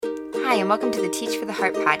Hi, and welcome to the Teach for the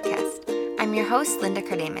Heart podcast. I'm your host, Linda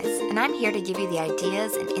Cardamus, and I'm here to give you the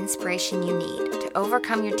ideas and inspiration you need to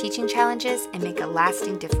overcome your teaching challenges and make a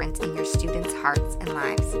lasting difference in your students' hearts and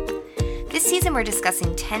lives. This season, we're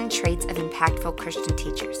discussing 10 traits of impactful Christian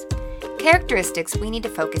teachers. Characteristics we need to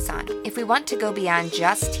focus on if we want to go beyond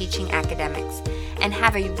just teaching academics and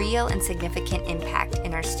have a real and significant impact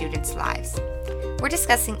in our students' lives. We're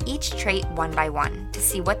discussing each trait one by one to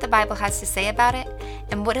see what the Bible has to say about it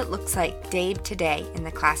and what it looks like day to day in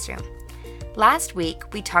the classroom. Last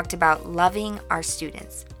week, we talked about loving our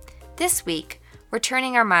students. This week, we're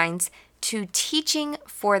turning our minds to teaching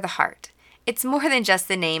for the heart. It's more than just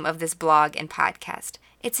the name of this blog and podcast.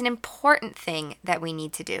 It's an important thing that we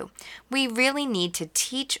need to do. We really need to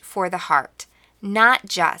teach for the heart, not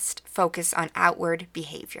just focus on outward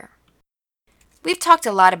behavior. We've talked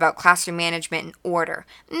a lot about classroom management and order,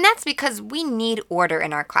 and that's because we need order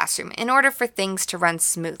in our classroom in order for things to run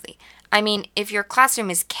smoothly. I mean, if your classroom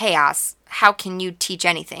is chaos, how can you teach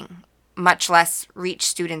anything, much less reach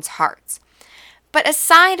students' hearts? But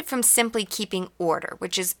aside from simply keeping order,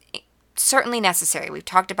 which is certainly necessary, we've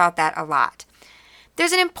talked about that a lot,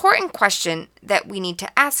 there's an important question that we need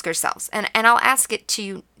to ask ourselves, and I'll ask it to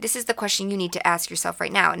you. This is the question you need to ask yourself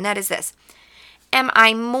right now, and that is this. Am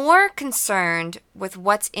I more concerned with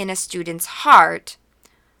what's in a student's heart,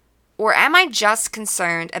 or am I just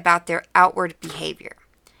concerned about their outward behavior?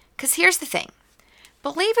 Because here's the thing.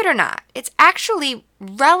 Believe it or not, it's actually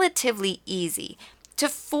relatively easy to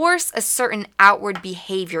force a certain outward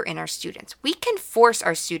behavior in our students. We can force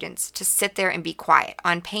our students to sit there and be quiet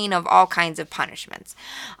on pain of all kinds of punishments.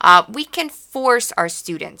 We can force our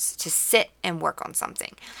students to sit and work on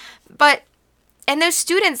something. And those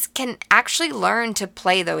students can actually learn to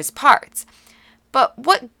play those parts. But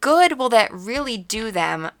what good will that really do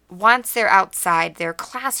them once they're outside their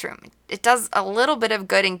classroom? It does a little bit of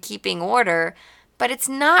good in keeping order, but it's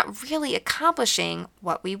not really accomplishing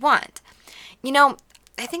what we want. You know,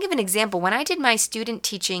 I think of an example. When I did my student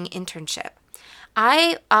teaching internship,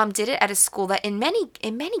 I did it at a school that in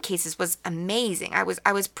many cases was amazing. I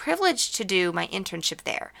was privileged to do my internship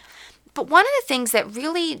there. But one of the things that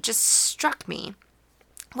really just struck me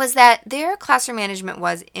was that their classroom management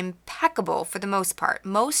was impeccable for the most part.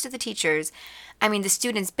 Most of the teachers, the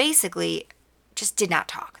students basically just did not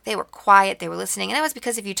talk. They were quiet, they were listening, and that was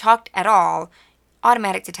because if you talked at all,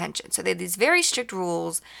 automatic detention. So they had these very strict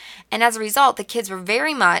rules, and as a result, the kids were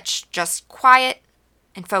very much just quiet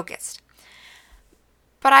and focused.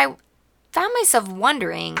 But I found myself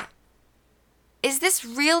wondering, is this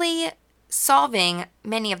really solving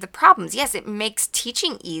many of the problems? Yes, it makes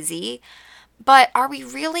teaching easy, but are we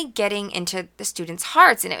really getting into the students'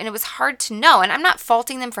 hearts? And it was hard to know. And I'm not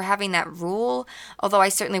faulting them for having that rule, although I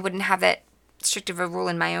certainly wouldn't have that strict of a rule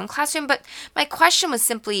in my own classroom. But my question was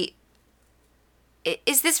simply,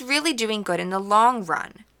 is this really doing good in the long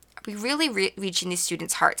run? Are we really reaching these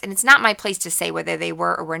students' hearts? And it's not my place to say whether they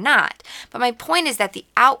were or were not. But my point is that the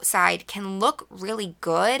outside can look really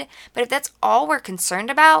good, but if that's all we're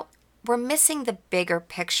concerned about, we're missing the bigger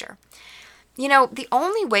picture. You know, the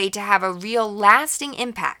only way to have a real lasting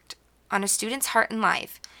impact on a student's heart and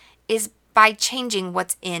life is by changing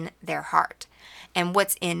what's in their heart and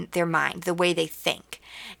what's in their mind, the way they think.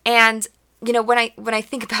 And, you know, when I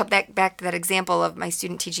think about that, back to that example of my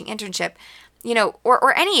student teaching internship, you know,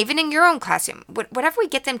 or any, even in your own classroom, whatever we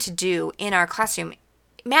get them to do in our classroom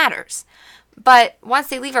matters. But once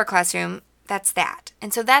they leave our classroom, that's that.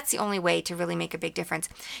 And so that's the only way to really make a big difference.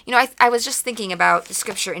 You know, I was just thinking about the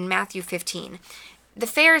scripture in Matthew 15. The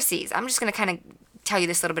Pharisees, I'm just going to kind of tell you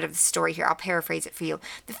this little bit of the story here. I'll paraphrase it for you.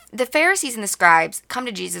 The Pharisees and the scribes come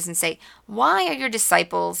to Jesus and say, "Why are your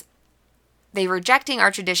disciples, they rejecting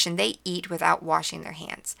our tradition, they eat without washing their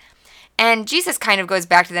hands?" And Jesus kind of goes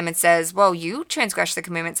back to them and says, "Well, you transgress the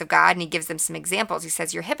commandments of God." And he gives them some examples. He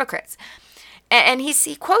says, "You're hypocrites." And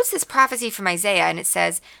he quotes this prophecy from Isaiah, and it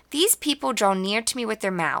says, "These people draw near to me with their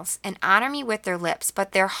mouths and honor me with their lips,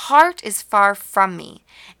 but their heart is far from me,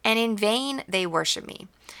 and in vain they worship me."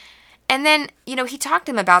 And then, you know, he talked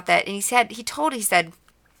to him about that, and he said,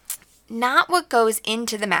 "Not what goes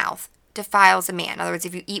into the mouth defiles a man." In other words,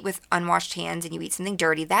 if you eat with unwashed hands and you eat something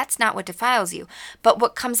dirty, that's not what defiles you, but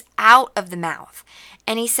what comes out of the mouth.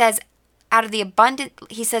 And he says,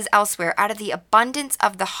 he says elsewhere, out of the abundance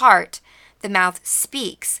of the heart, the mouth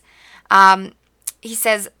speaks. He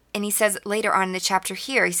says later on in the chapter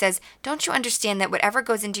here, he says, "Don't you understand that whatever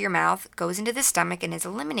goes into your mouth goes into the stomach and is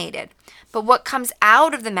eliminated? But what comes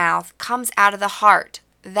out of the mouth comes out of the heart.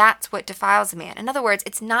 That's what defiles a man." In other words,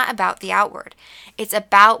 it's not about the outward. It's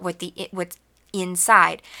about what's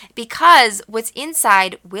inside, because what's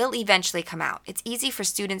inside will eventually come out. It's easy for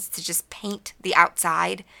students to just paint the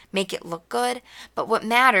outside, make it look good, but what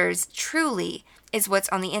matters truly is what's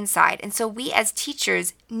on the inside. And so we as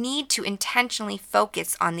teachers need to intentionally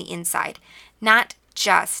focus on the inside, not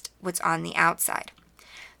just what's on the outside.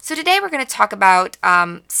 So today we're going to talk about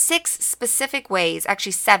 7 specific ways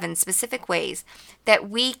that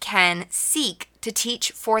we can seek to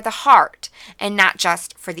teach for the heart and not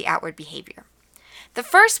just for the outward behavior. The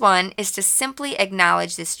first one is to simply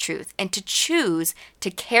acknowledge this truth and to choose to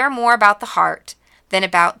care more about the heart than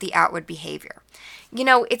about the outward behavior. You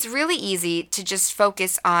know, it's really easy to just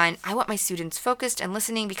focus on, I want my students focused and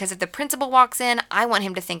listening because if the principal walks in, I want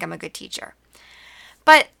him to think I'm a good teacher.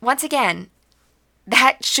 But once again,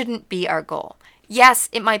 that shouldn't be our goal. Yes,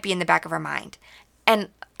 it might be in the back of our mind. And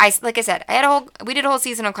like I said, we did a whole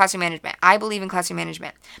season on classroom management. I believe in classroom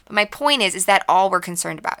management. But my point is that all we're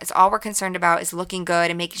concerned about. All we're concerned about is looking good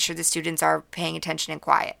and making sure the students are paying attention and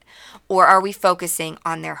quiet. Or are we focusing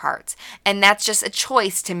on their hearts? And that's just a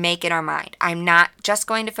choice to make in our mind. I'm not just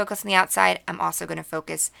going to focus on the outside. I'm also going to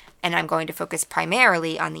focus, and I'm going to focus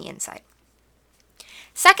primarily on the inside.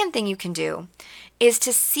 Second thing you can do is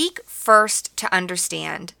to seek first to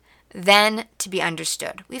understand, then to be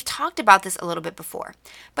understood. We've talked about this a little bit before,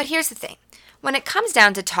 but here's the thing. When it comes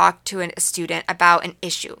down to talk to a student about an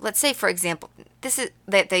issue, let's say, for example, this is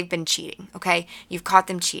that they've been cheating, okay? You've caught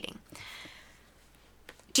them cheating.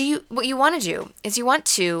 What you want to do is you want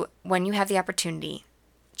to, when you have the opportunity,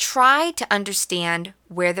 try to understand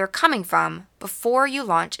where they're coming from before you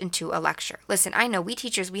launch into a lecture. Listen, I know we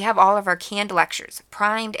teachers, we have all of our canned lectures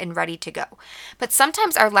primed and ready to go. But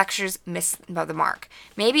sometimes our lectures miss the mark.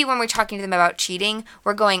 Maybe when we're talking to them about cheating,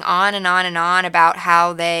 we're going on and on and on about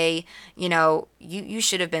how they, you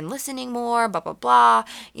should have been listening more, blah, blah, blah.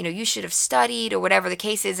 You should have studied or whatever the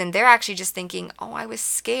case is. And they're actually just thinking, oh, I was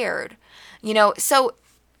scared. So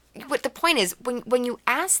what the point is, when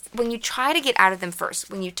you try to get out of them first,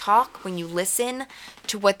 when you talk, when you listen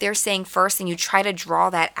to what they're saying first and you try to draw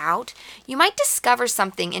that out, you might discover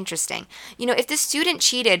something interesting. If the student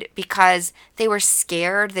cheated because they were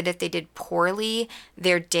scared that if they did poorly,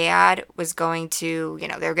 their dad was going to,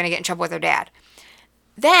 they were going to get in trouble with their dad.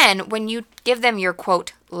 Then when you give them your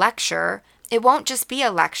quote lecture, it won't just be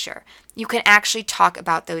a lecture. You can actually talk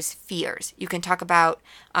about those fears. You can talk about,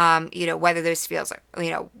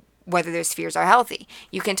 whether those fears are healthy.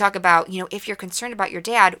 You can talk about, if you're concerned about your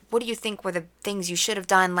dad, what do you think were the things you should have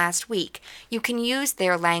done last week? You can use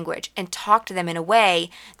their language and talk to them in a way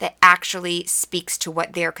that actually speaks to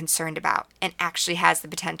what they're concerned about and actually has the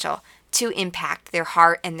potential to impact their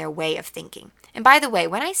heart and their way of thinking. And by the way,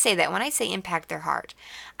 when I say impact their heart,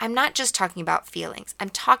 I'm not just talking about feelings. I'm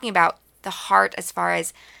talking about the heart as far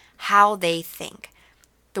as how they think.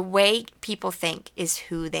 The way people think is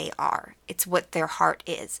who they are. It's what their heart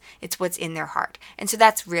is. It's what's in their heart. And so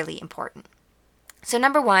that's really important. So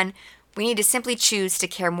number 1, we need to simply choose to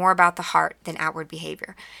care more about the heart than outward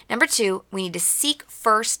behavior. Number 2, we need to seek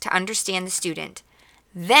first to understand the student.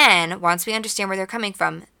 Then, once we understand where they're coming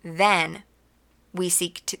from, then we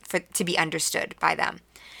seek to be understood by them.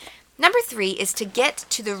 Number 3 is to get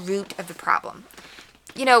to the root of the problem.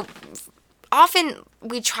 Often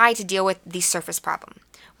we try to deal with the surface problem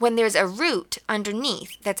when there's a root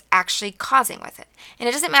underneath that's actually causing with it. And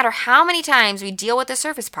it doesn't matter how many times we deal with the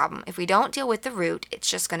surface problem. If we don't deal with the root, it's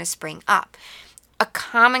just going to spring up. A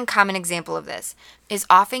common example of this is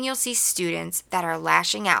often you'll see students that are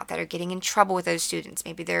lashing out, that are getting in trouble with those students.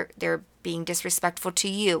 Maybe they're being disrespectful to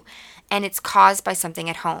you, and it's caused by something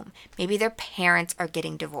at home. Maybe their parents are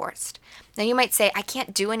getting divorced. Now you might say, I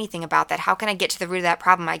can't do anything about that. How can I get to the root of that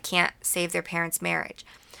problem? I can't save their parents' marriage.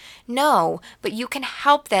 No, but you can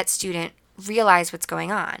help that student realize what's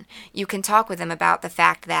going on. You can talk with them about the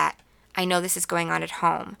fact that I know this is going on at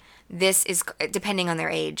home. This is, depending on their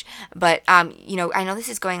age, but, I know this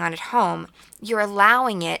is going on at home. You're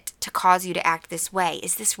allowing it to cause you to act this way.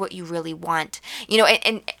 Is this what you really want?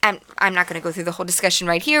 And I'm not going to go through the whole discussion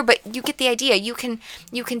right here, but you get the idea. You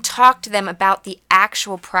can talk to them about the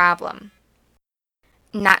actual problem,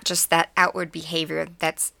 not just that outward behavior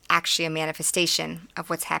that's actually a manifestation of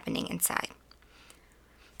what's happening inside.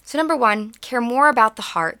 So number 1, care more about the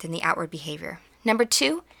heart than the outward behavior. Number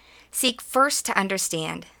 2, seek first to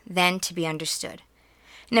understand, then to be understood.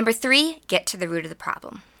 Number 3, get to the root of the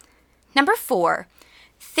problem. Number 4,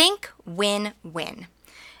 think win-win.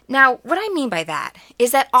 Now, what I mean by that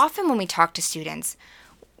is that often when we talk to students,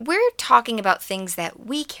 we're talking about things that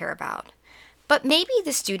we care about, but maybe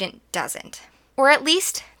the student doesn't, or at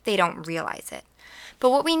least they don't realize it. But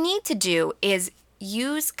what we need to do is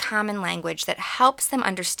use common language that helps them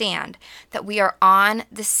understand that we are on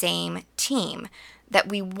the same team, that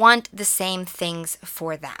we want the same things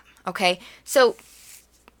for them, okay? So,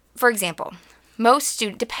 for example, most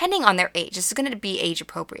students, depending on their age, this is going to be age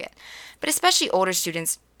appropriate, but especially older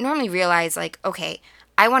students normally realize like, okay,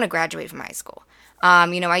 I want to graduate from high school.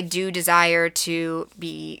 I do desire to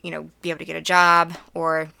be able to get a job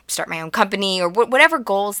or start my own company or whatever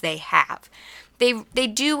goals they have. They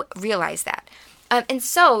do realize that. And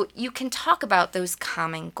so you can talk about those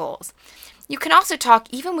common goals. You can also talk,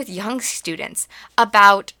 even with young students,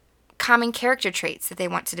 about common character traits that they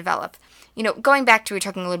want to develop. Going back to we were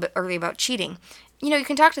talking a little bit earlier about cheating, you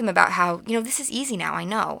can talk to them about how, this is easy now, I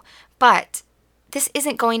know, but this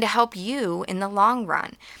isn't going to help you in the long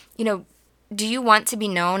run. Do you want to be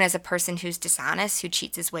known as a person who's dishonest, who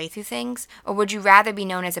cheats his way through things? Or would you rather be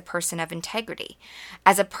known as a person of integrity?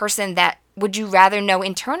 As a person that, would you rather know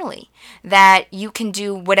internally that you can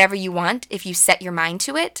do whatever you want if you set your mind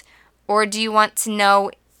to it? Or do you want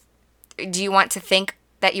to think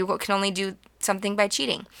that you can only do something by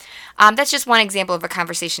cheating? That's just one example of a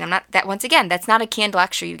conversation. That's not a canned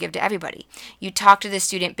lecture you give to everybody. You talk to the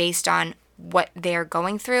student based on what they're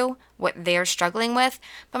going through, what they're struggling with.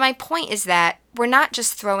 But my point is that we're not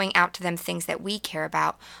just throwing out to them things that we care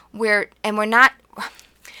about.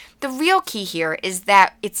 The real key here is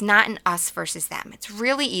that it's not an us versus them. It's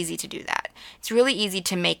really easy to do that. It's really easy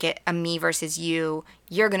to make it a me versus you.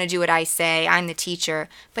 You're going to do what I say. I'm the teacher.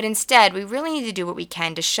 But instead, we really need to do what we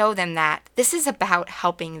can to show them that this is about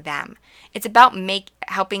helping them. It's about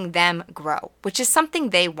helping them grow, which is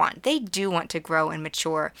something they want. They do want to grow and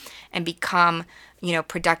mature and become,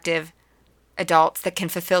 productive adults that can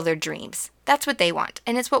fulfill their dreams. That's what they want,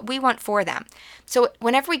 and it's what we want for them. So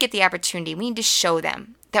whenever we get the opportunity, we need to show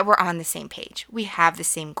them that we're on the same page. We have the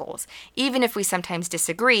same goals, even if we sometimes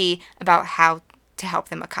disagree about how to help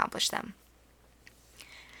them accomplish them.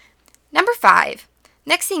 Number 5,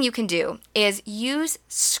 next thing you can do is use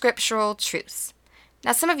scriptural truths.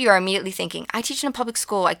 Now, some of you are immediately thinking, I teach in a public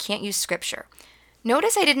school, I can't use scripture.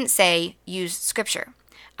 Notice I didn't say use scripture.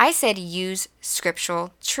 I said use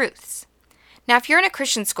scriptural truths. Now, if you're in a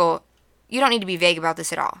Christian school, you don't need to be vague about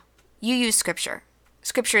this at all. You use scripture.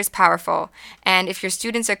 Scripture is powerful, and if your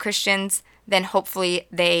students are Christians, then hopefully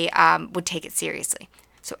they would take it seriously.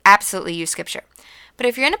 So absolutely use scripture. But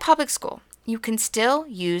if you're in a public school, you can still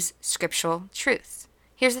use scriptural truths.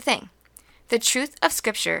 Here's the thing. The truth of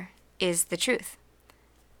scripture is the truth.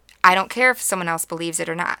 I don't care if someone else believes it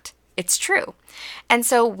or not. It's true. And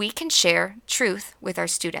so we can share truth with our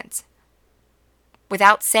students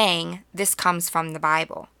without saying this comes from the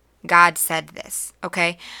Bible. God said this,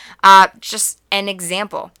 okay? Just an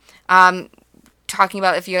example. Talking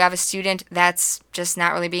about if you have a student that's just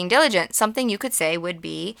not really being diligent, something you could say would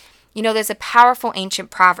be, there's a powerful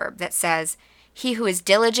ancient proverb that says, he who is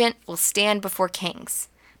diligent will stand before kings,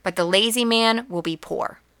 but the lazy man will be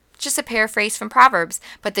poor. Just a paraphrase from Proverbs,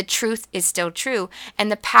 but the truth is still true,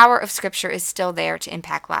 and the power of Scripture is still there to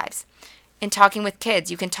impact lives. In talking with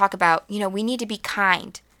kids, you can talk about, we need to be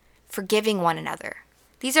kind, forgiving one another.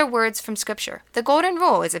 These are words from Scripture. The Golden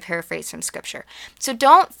Rule is a paraphrase from Scripture. So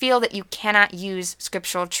don't feel that you cannot use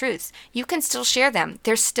scriptural truths. You can still share them.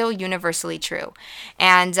 They're still universally true.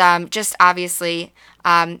 And just obviously,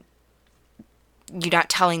 you're not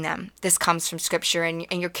telling them this comes from Scripture, and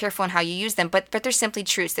you're careful in how you use them, but they're simply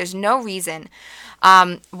truths. There's no reason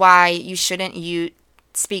why you shouldn't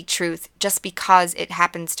speak truth just because it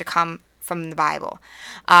happens to come from the Bible.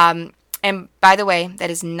 And by the way,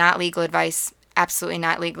 that is not legal advice. Absolutely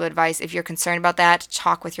not legal advice. If you're concerned about that,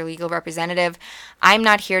 talk with your legal representative. I'm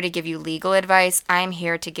not here to give you legal advice. I'm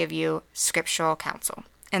here to give you scriptural counsel.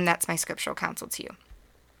 And that's my scriptural counsel to you.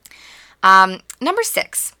 Number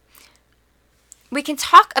 6, we can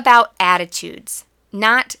talk about attitudes,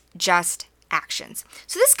 not just actions.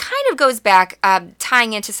 So this kind of goes back,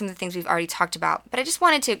 tying into some of the things we've already talked about, but I just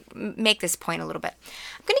wanted to make this point a little bit.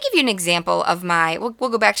 I'm going to give you an example of we'll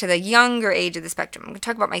go back to the younger age of the spectrum. I'm going to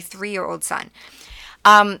talk about my 3-year-old son.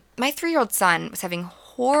 My 3-year-old son was having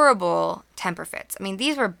horrible temper fits. I mean,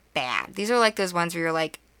 these were bad. These are like those ones where you're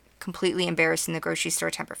like completely embarrassed in the grocery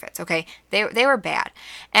store temper fits, okay? They were bad.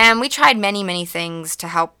 And we tried many, many things to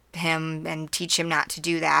help him and teach him not to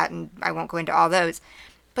do that, and I won't go into all those.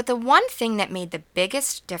 But the one thing that made the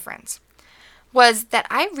biggest difference was that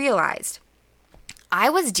I realized I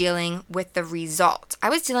was dealing with the result. I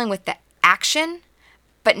was dealing with the action,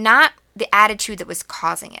 but not the attitude that was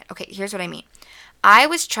causing it. Okay, here's what I mean. I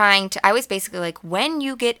was basically like, when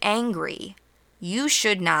you get angry, you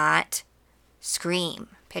should not scream,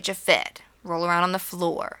 pitch a fit, roll around on the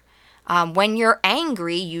floor. When you're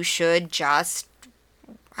angry, you should just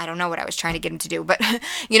I don't know what I was trying to get him to do, but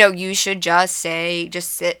you should just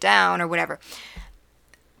sit down or whatever.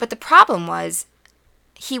 But the problem was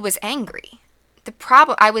he was angry.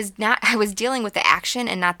 I was dealing with the action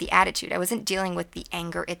and not the attitude. I wasn't dealing with the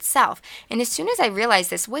anger itself. And as soon as I realized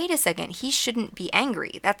this, wait a second, he shouldn't be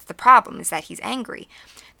angry. That's the problem, is that he's angry.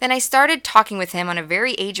 Then I started talking with him on a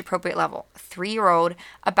very age-appropriate level, a 3-year-old,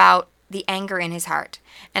 about the anger in his heart.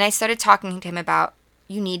 And I started talking to him about,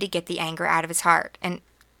 you need to get the anger out of his heart. And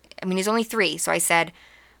he's only 3, so when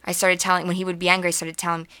he would be angry, I started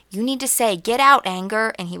telling him, you need to say, get out,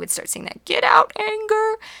 anger. And he would start saying that, get out,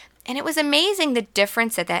 anger. And it was amazing the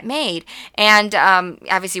difference that made. And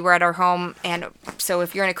obviously we're at our home, and so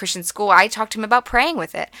if you're in a Christian school, I talked to him about praying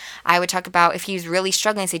with it. I would talk about if he was really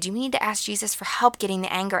struggling, I'd say, do you need to ask Jesus for help getting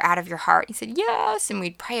the anger out of your heart? He said, yes, and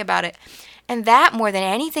we'd pray about it. And that, more than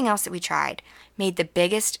anything else that we tried, made the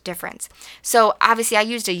biggest difference. So obviously I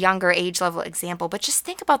used a younger age level example, but just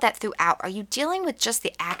think about that throughout. Are you dealing with just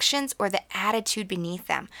the actions or the attitude beneath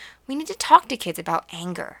them? We need to talk to kids about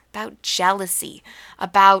anger, about jealousy,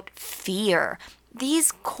 about fear.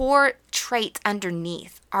 These core traits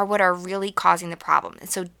underneath are what are really causing the problem. And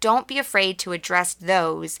so don't be afraid to address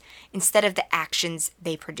those instead of the actions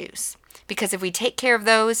they produce. Because if we take care of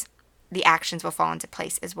those, the actions will fall into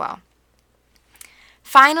place as well.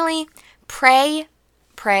 Finally, pray,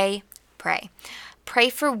 pray, pray. Pray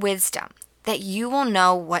for wisdom, that you will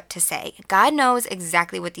know what to say. God knows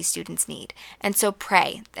exactly what these students need, and so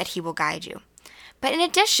pray that He will guide you. But in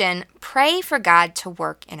addition, pray for God to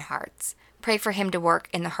work in hearts. Pray for Him to work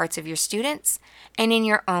in the hearts of your students and in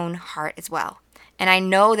your own heart as well. And I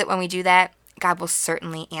know that when we do that, God will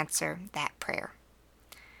certainly answer that prayer.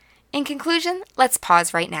 In conclusion, let's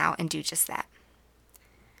pause right now and do just that.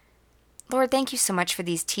 Lord, thank you so much for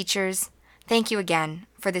these teachers. Thank you again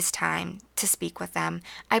for this time to speak with them.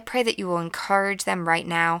 I pray that you will encourage them right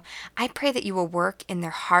now. I pray that you will work in their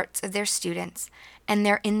hearts of their students and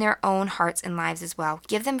in their own hearts and lives as well.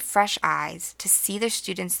 Give them fresh eyes to see their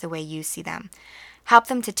students the way you see them. Help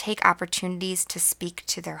them to take opportunities to speak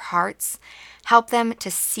to their hearts. Help them to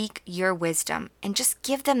seek your wisdom and just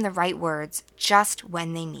give them the right words just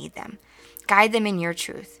when they need them. Guide them in your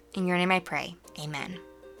truth. In your name I pray. Amen.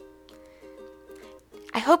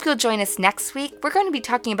 I hope you'll join us next week. We're going to be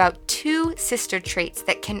talking about 2 sister traits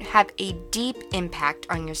that can have a deep impact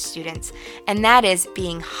on your students, and that is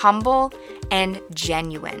being humble and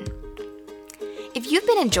genuine. If you've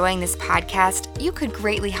been enjoying this podcast, you could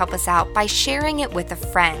greatly help us out by sharing it with a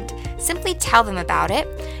friend. Simply tell them about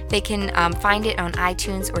it. They can find it on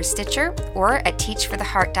iTunes or Stitcher or at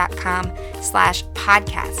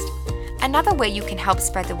teachfortheheart.com/podcast. Another way you can help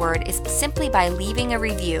spread the word is simply by leaving a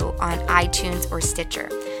review on iTunes or Stitcher.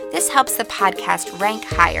 This helps the podcast rank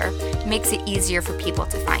higher, makes it easier for people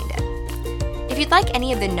to find it. If you'd like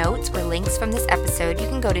any of the notes or links from this episode, you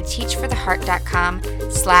can go to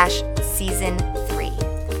teachfortheheart.com/season 3.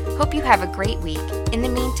 Hope you have a great week. In the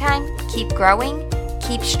meantime, keep growing,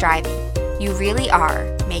 keep striving. You really are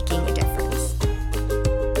making a difference.